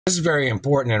This is very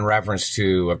important in reference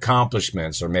to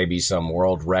accomplishments or maybe some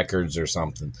world records or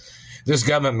something. This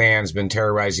government man's been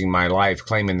terrorizing my life,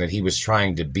 claiming that he was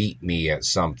trying to beat me at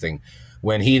something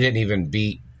when he didn't even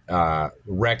beat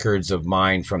records of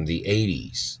mine from the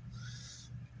 80s.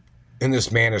 And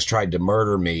this man has tried to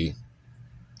murder me,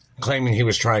 claiming he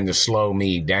was trying to slow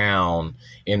me down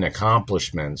in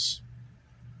accomplishments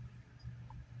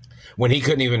when he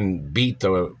couldn't even beat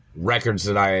the records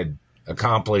that I had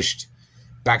accomplished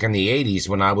back in the 80s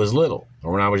when I was little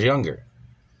or when I was younger.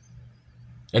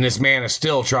 And this man has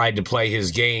still tried to play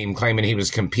his game, claiming he was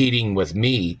competing with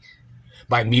me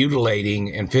by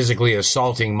mutilating and physically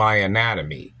assaulting my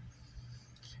anatomy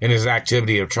in his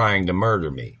activity of trying to murder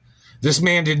me. This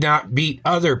man did not beat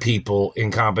other people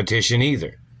in competition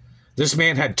either. This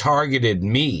man had targeted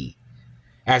me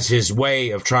as his way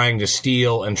of trying to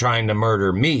steal and trying to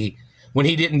murder me when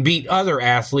he didn't beat other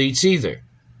athletes either.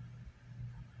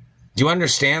 Do you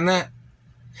understand that?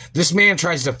 This man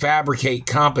tries to fabricate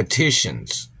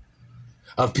competitions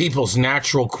of people's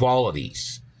natural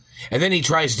qualities, and then he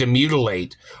tries to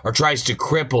mutilate or tries to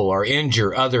cripple or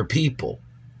injure other people,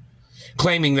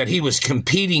 claiming that he was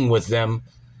competing with them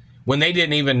when they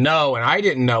didn't even know, and I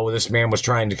didn't know this man was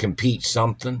trying to compete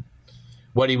something,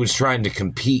 what he was trying to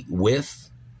compete with.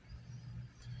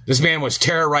 This man was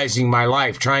terrorizing my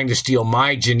life, trying to steal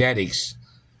my genetics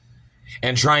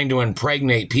and trying to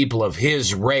impregnate people of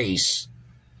his race,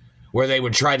 where they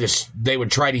would try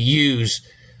to use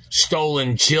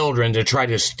stolen children to try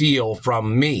to steal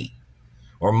from me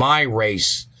or my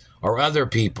race or other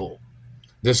people.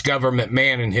 This government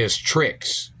man and his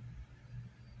tricks.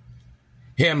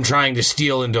 Him trying to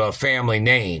steal into a family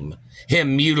name.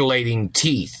 Him mutilating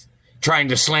teeth. Trying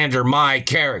to slander my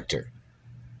character.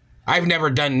 I've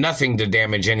never done nothing to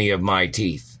damage any of my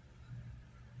teeth.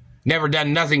 Never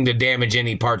done nothing to damage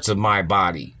any parts of my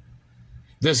body.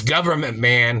 This government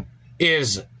man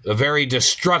is a very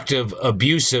destructive,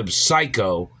 abusive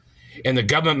psycho, and the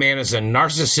government man is a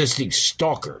narcissistic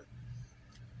stalker.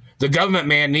 The government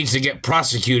man needs to get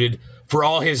prosecuted for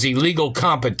all his illegal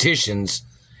competitions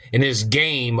in his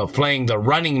game of playing the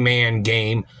Running Man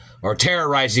game or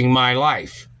terrorizing my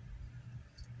life.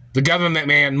 The government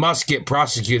man must get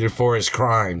prosecuted for his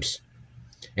crimes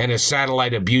and his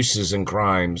satellite abuses and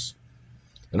crimes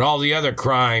and all the other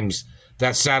crimes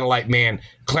that satellite man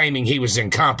claiming he was in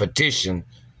competition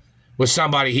with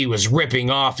somebody he was ripping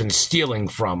off and stealing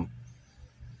from.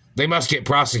 They must get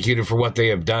prosecuted for what they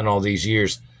have done all these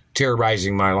years,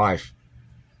 terrorizing my life.